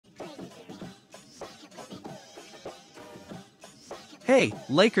Hey,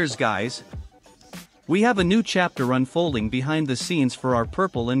 Lakers guys! We have a new chapter unfolding behind the scenes for our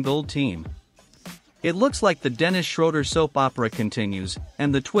purple and gold team. It looks like the Dennis Schroeder soap opera continues,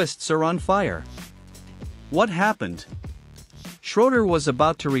 and the twists are on fire. What happened? Schroeder was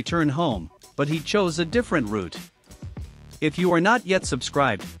about to return home, but he chose a different route. If you are not yet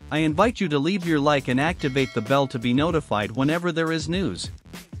subscribed, I invite you to leave your like and activate the bell to be notified whenever there is news.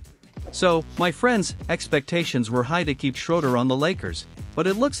 So, my friends, expectations were high to keep Schroeder on the Lakers, but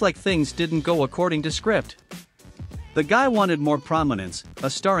it looks like things didn't go according to script. The guy wanted more prominence, a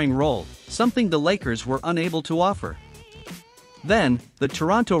starring role, something the Lakers were unable to offer. Then, the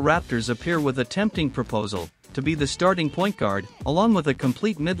Toronto Raptors appear with a tempting proposal to be the starting point guard, along with a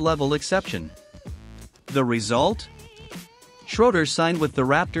complete mid-level exception. The result? Schroeder signed with the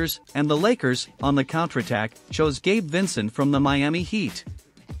Raptors, and the Lakers, on the counterattack, chose Gabe Vincent from the Miami Heat.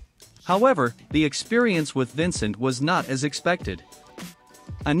 However, the experience with Vincent was not as expected.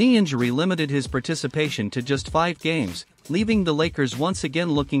 A knee injury limited his participation to just 5 games, leaving the Lakers once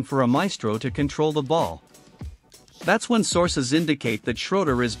again looking for a maestro to control the ball. That's when sources indicate that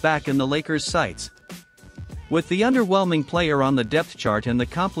Schroeder is back in the Lakers' sights. With the underwhelming player on the depth chart and the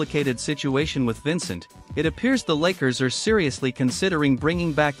complicated situation with Vincent, it appears the Lakers are seriously considering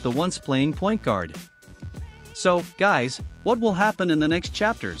bringing back the once playing point guard. So, guys, what will happen in the next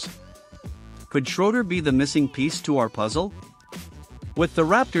chapters? Could Schroeder be the missing piece to our puzzle? With the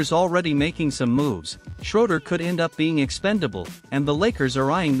Raptors already making some moves, Schroeder could end up being expendable, and the Lakers are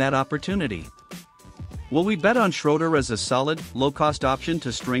eyeing that opportunity. Will we bet on Schroeder as a solid, low-cost option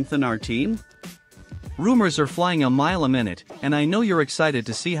to strengthen our team? Rumors are flying a mile a minute, and I know you're excited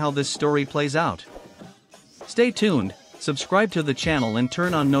to see how this story plays out. Stay tuned, subscribe to the channel and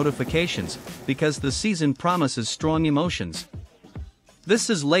turn on notifications, because the season promises strong emotions.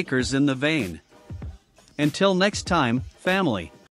 This is Lakers in the Vein. Until next time, family.